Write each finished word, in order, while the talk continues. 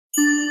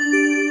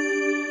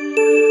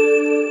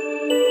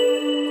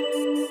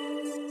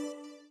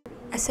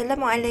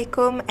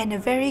Assalamualaikum and a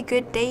very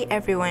good day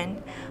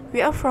everyone. We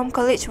are from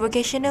Kolej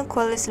Vokasional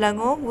Kuala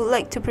Selangor would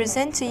like to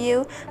present to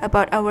you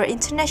about our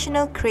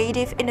International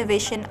Creative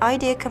Innovation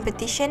Idea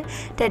Competition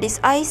that is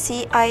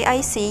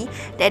ICIIC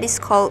that is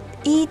called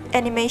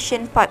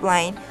E-Animation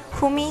Pipeline,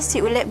 Hoomy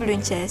si Ulat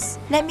Beluncas.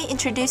 Let me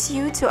introduce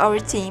you to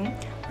our team,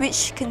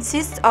 which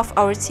consists of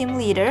our team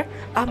leader,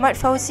 Ahmad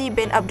Fauzi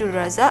bin Abdul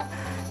Razak,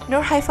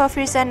 Haifa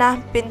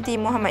Firzanah binti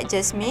Muhammad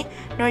Jasmi,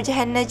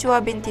 Norjehan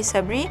Najwa binti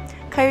Sabri,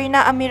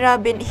 Khairyna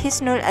Ameera bin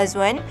Hiznul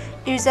Iswan,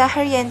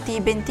 Irzaharyantie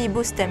binti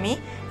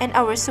Bustami, and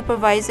our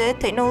supervisor,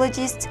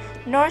 technologist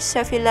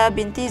Noorsyafila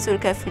binti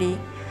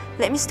Zulkafli.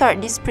 Let me start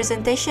this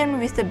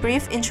presentation with a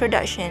brief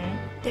introduction.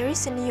 There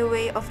is a new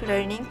way of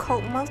learning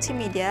called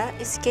multimedia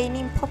is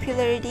gaining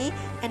popularity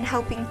and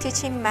helping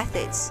teaching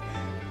methods.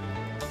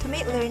 To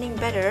make learning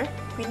better,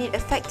 we need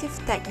effective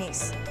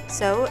techniques.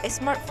 So, a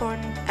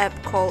smartphone app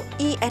called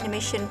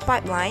E-Animation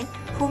Pipeline,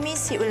 Hoomy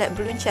si Ulat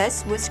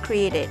Beluncas was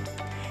created.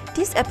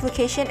 This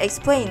application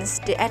explains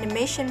the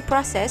animation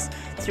process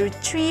through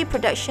 3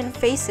 production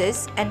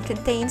phases and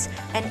contains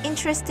an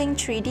interesting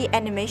 3D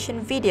animation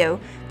video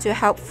to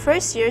help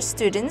first-year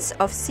students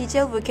of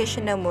Sijil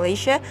Vokasional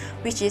Malaysia,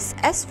 which is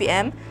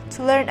SVM, to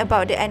learn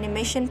about the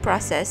animation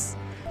process.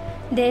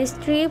 There is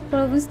 3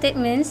 problem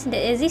statements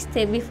that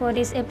existed before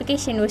this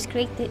application was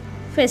created.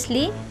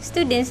 Firstly,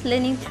 students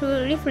learning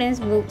through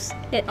reference books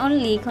that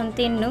only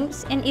contain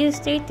notes and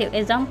illustrative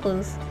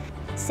examples.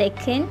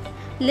 Second,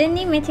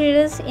 learning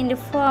materials in the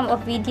form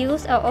of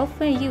videos are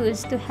often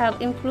used to help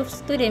improve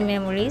student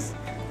memories.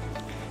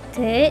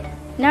 Third,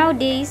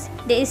 nowadays,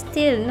 there is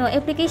still no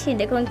application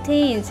that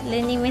contains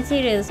learning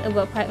materials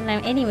about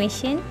pipeline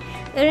animation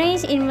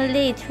arranged in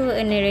Malay through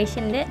a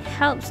narration that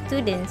helps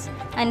students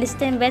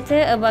understand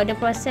better about the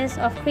process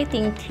of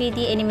creating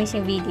 3D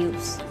animation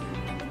videos.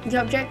 The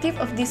objective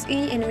of this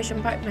e-animation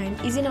pipeline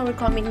is in our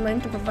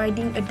commitment to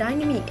providing a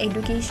dynamic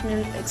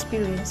educational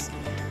experience.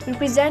 We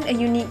present a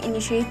unique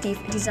initiative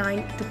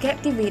designed to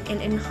captivate and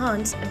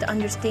enhance the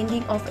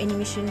understanding of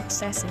animation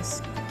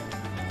processes.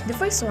 The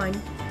first one,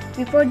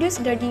 we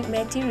produce learning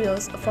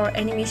materials for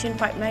animation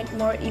pipeline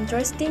more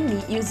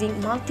interestingly using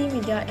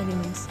multimedia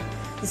elements.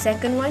 The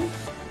second one,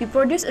 we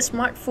produce a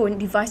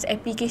smartphone device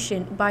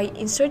application by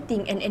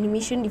inserting an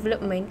animation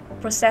development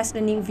process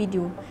learning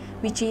video,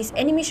 which is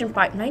animation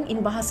pipeline in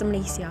Bahasa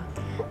Malaysia.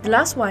 The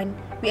last one,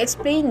 we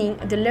explaining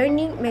the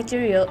learning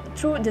material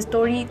through the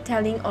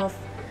storytelling of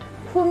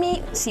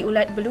Hoomy si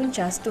Ulat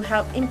Beluncas to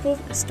help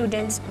improve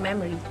students'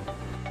 memory.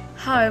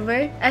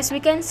 However, as we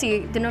can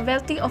see, the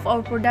novelty of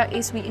our product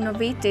is we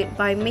innovated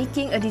by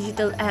making a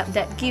digital app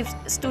that gives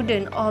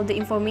students all the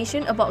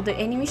information about the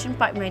animation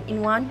pipeline in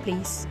one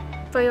place.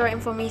 For your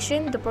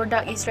information, the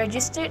product is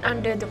registered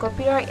under the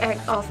Copyright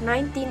Act of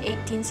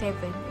 1987.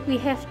 We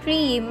have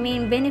 3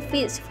 main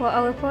benefits for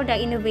our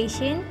product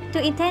innovation to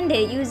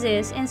intended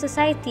users and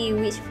society,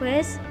 which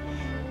first,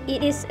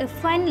 it is a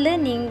fun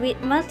learning with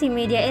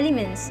multimedia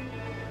elements,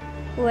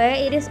 where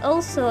it is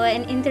also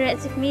an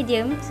interactive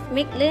medium to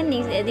make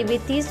learning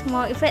activities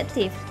more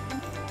effective.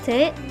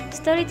 Third,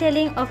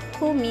 storytelling of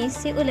Hoomy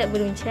si Ulat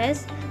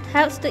Beluncas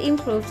helps to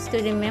improve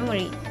student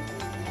memory.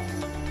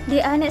 The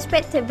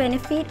unexpected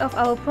benefit of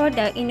our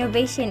product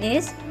innovation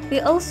is we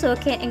also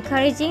can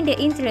encouraging the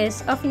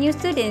interest of new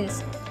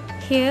students.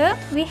 Here,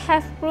 we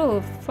have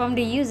proof from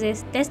the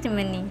users'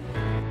 testimony.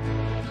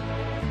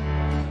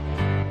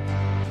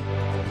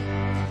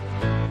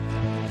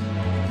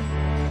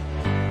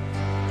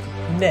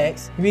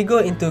 Next, we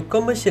go into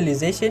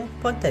commercialization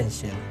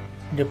potential.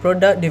 The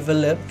product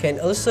developed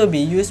can also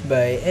be used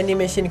by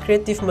animation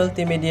creative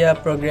multimedia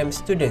program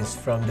students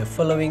from the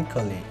following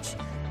college.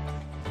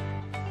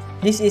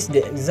 This is the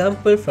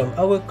example from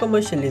our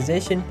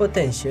commercialization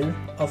potential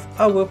of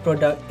our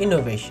product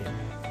innovation.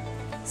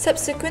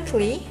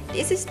 Subsequently,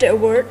 this is the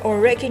award or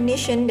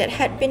recognition that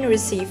had been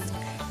received.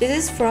 This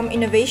is from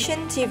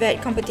Innovation TVET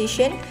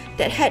competition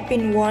that had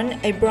been won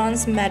a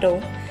bronze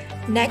medal.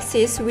 Next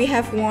is we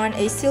have won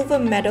a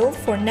silver medal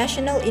for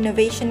National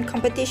Innovation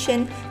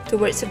Competition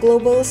towards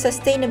global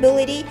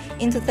sustainability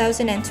in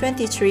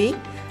 2023.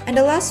 And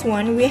the last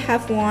one, we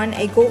have won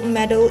a gold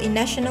medal in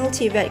National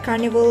TVET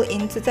Carnival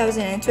in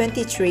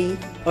 2023.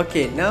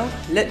 Okay, now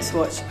let's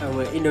watch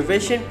our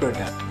innovation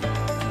product.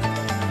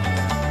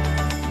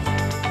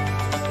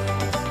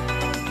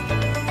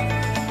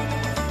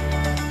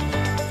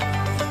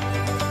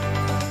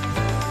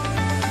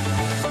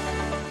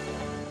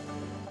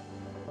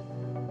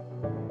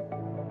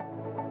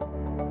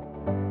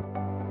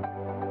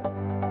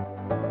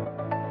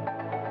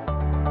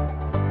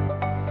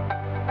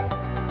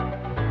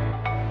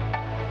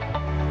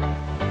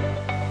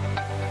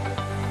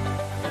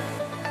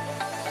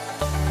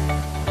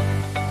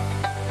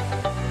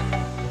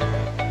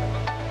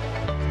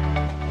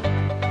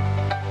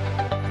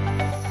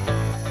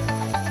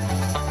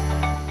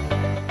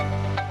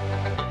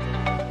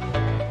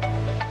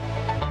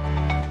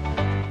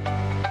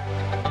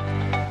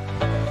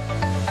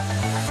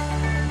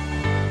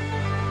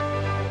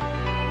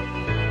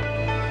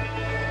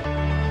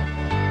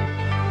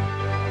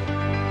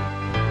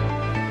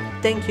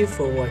 Thank you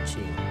for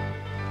watching.